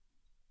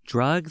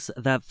Drugs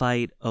that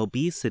fight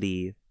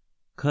obesity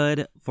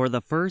could, for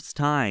the first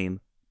time,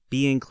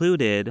 be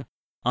included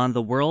on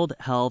the World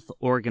Health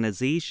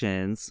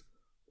Organization's,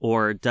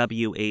 or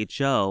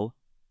WHO,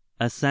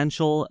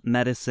 Essential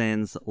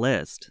Medicines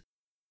list.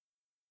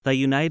 The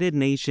United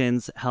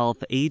Nations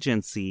Health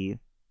Agency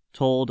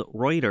told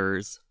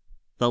Reuters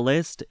the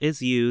list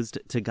is used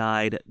to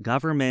guide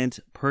government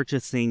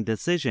purchasing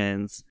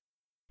decisions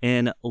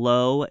in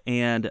low-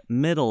 and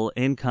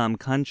middle-income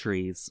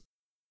countries.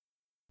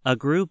 A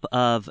group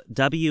of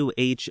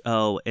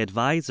WHO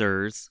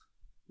advisors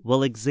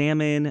will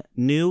examine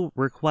new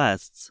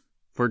requests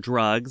for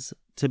drugs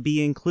to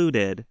be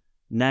included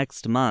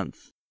next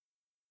month.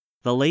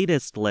 The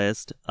latest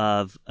list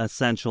of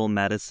essential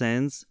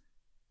medicines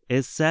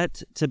is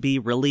set to be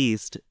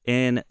released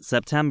in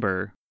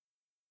September.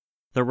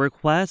 The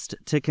request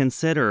to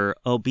consider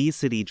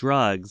obesity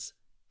drugs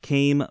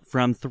came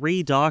from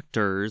 3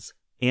 doctors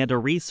and a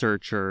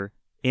researcher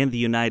in the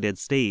United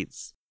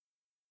States.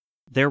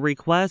 Their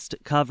request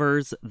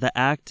covers the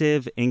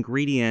active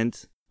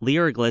ingredient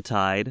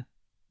liraglutide,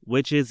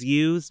 which is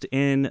used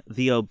in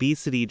the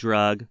obesity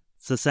drug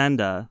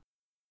Saxenda.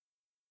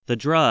 The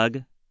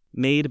drug,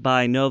 made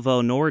by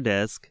Novo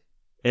Nordisk,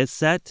 is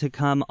set to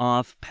come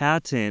off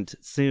patent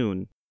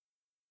soon.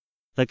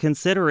 The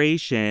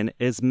consideration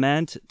is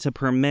meant to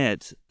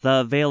permit the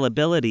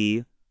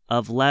availability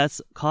of less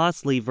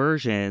costly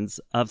versions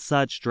of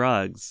such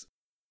drugs.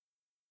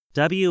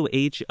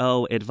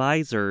 WHO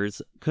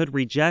advisors could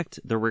reject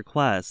the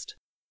request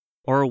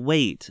or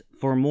wait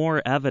for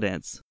more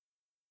evidence.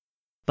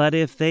 But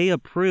if they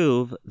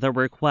approve the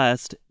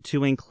request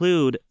to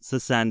include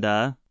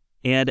Saxenda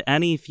and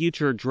any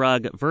future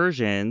drug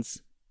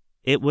versions,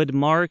 it would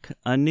mark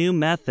a new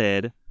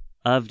method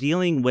of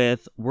dealing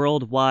with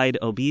worldwide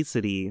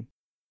obesity.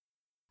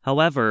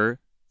 However,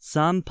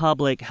 some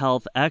public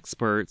health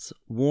experts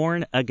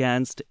warn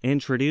against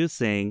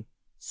introducing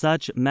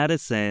such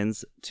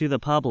medicines to the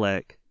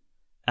public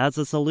as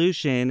a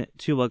solution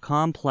to a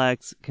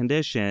complex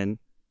condition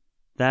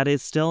that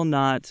is still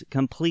not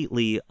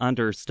completely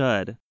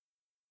understood.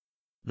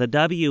 The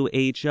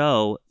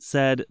WHO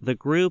said the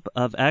group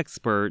of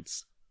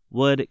experts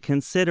would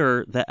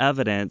consider the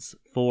evidence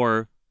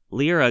for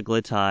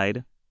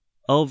liraglutide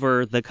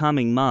over the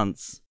coming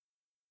months.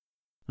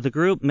 The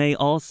group may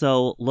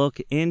also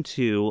look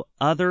into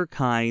other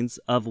kinds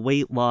of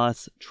weight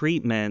loss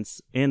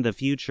treatments in the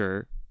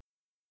future.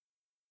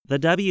 The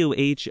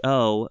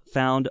WHO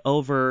found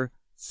over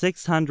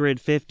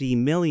 650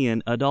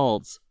 million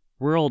adults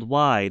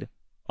worldwide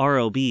are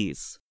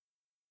obese,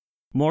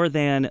 more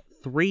than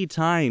 3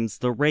 times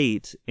the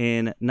rate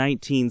in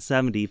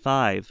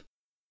 1975.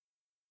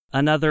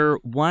 Another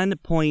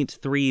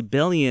 1.3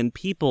 billion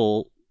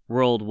people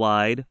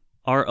worldwide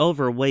are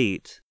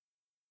overweight.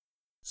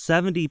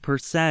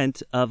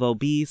 70% of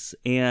obese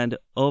and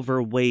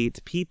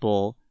overweight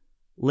people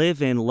live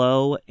in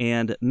low-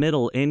 and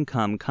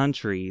middle-income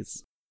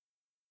countries.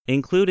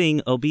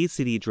 Including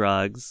obesity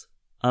drugs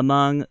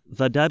among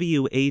the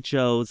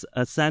WHO's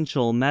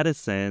essential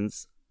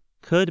medicines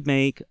could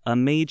make a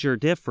major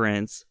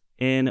difference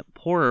in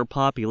poorer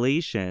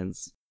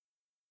populations.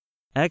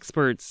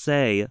 Experts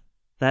say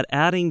that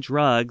adding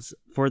drugs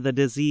for the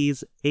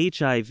disease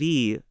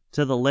HIV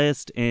to the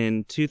list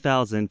in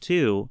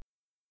 2002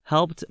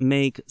 helped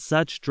make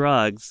such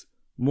drugs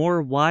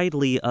more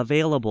widely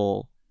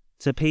available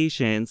to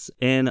patients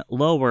in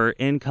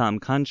lower-income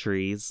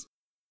countries.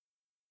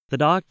 The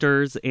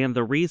doctors and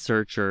the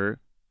researcher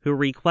who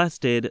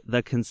requested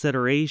the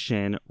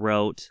consideration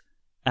wrote,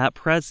 "At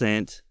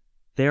present,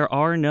 there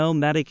are no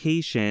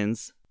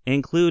medications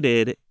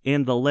included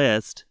in the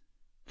list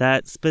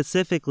that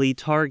specifically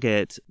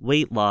target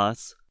weight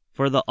loss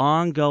for the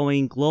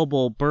ongoing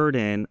global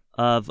burden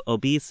of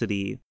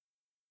obesity."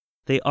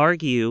 They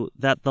argue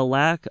that the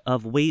lack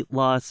of weight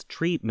loss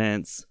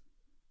treatments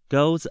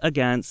goes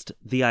against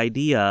the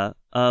idea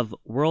of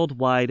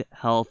worldwide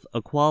health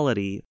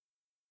equality.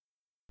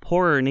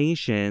 Poorer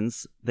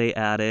nations, they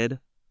added,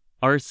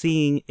 are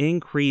seeing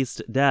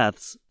increased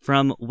deaths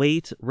from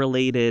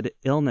weight-related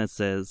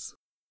illnesses.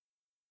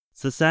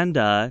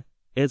 Saxenda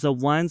is a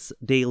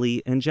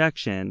once-daily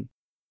injection.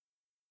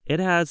 It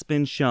has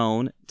been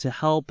shown to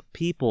help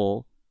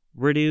people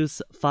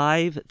reduce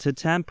 5 to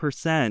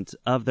 10%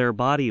 of their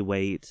body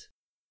weight.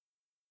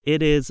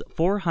 It is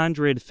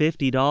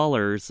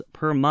 $450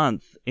 per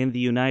month in the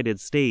United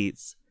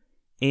States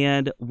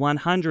and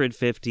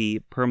 $150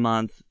 per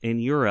month in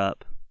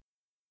Europe.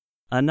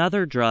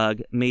 Another drug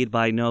made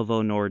by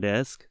Novo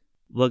Nordisk,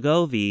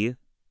 Wegovy,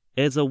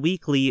 is a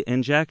weekly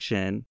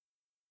injection.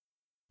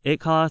 It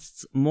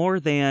costs more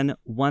than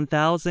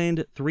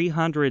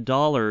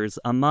 $1,300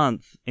 a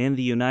month in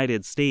the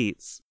United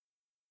States.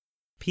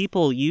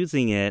 People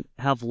using it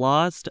have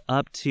lost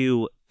up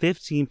to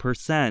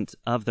 15%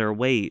 of their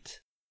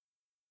weight.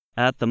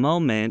 At the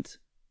moment,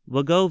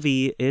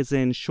 Wegovy is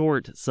in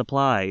short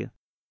supply.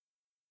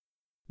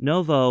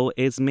 Novo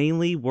is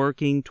mainly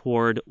working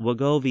toward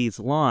Wegovy's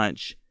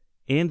launch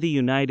in the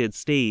United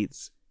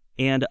States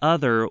and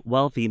other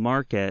wealthy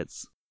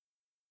markets.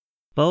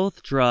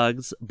 Both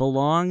drugs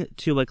belong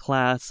to a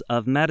class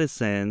of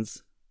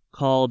medicines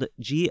called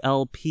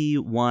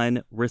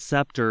GLP-1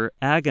 receptor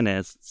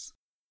agonists.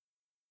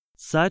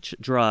 Such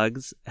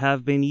drugs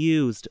have been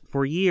used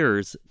for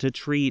years to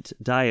treat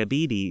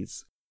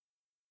diabetes.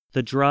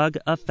 The drug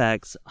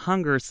affects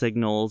hunger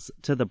signals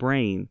to the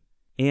brain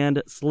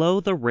and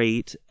slow the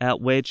rate at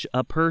which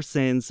a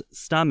person's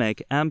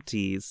stomach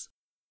empties.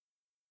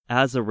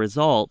 As a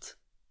result,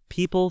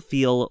 people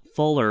feel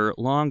fuller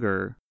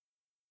longer.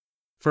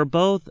 For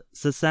both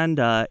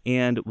Saxenda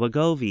and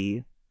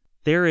Wegovy,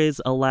 there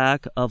is a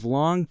lack of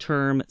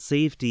long-term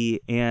safety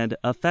and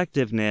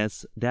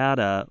effectiveness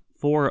data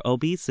for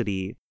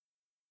obesity.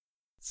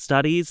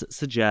 Studies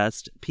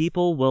suggest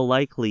people will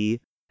likely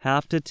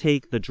have to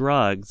take the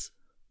drugs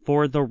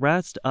for the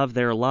rest of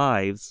their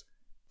lives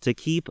to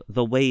keep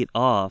the weight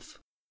off.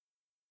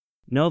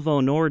 Novo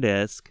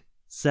Nordisk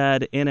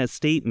said in a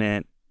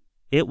statement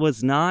it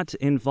was not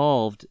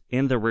involved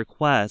in the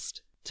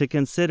request to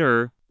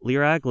consider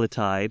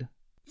liraglutide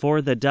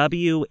for the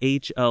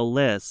WHO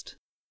list.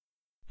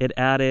 It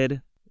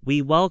added,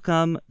 "We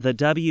welcome the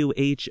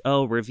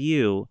WHO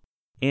review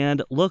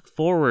and look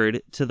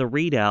forward to the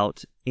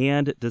readout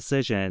and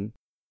decision."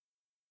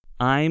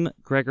 I'm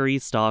Gregory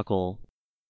Stockel.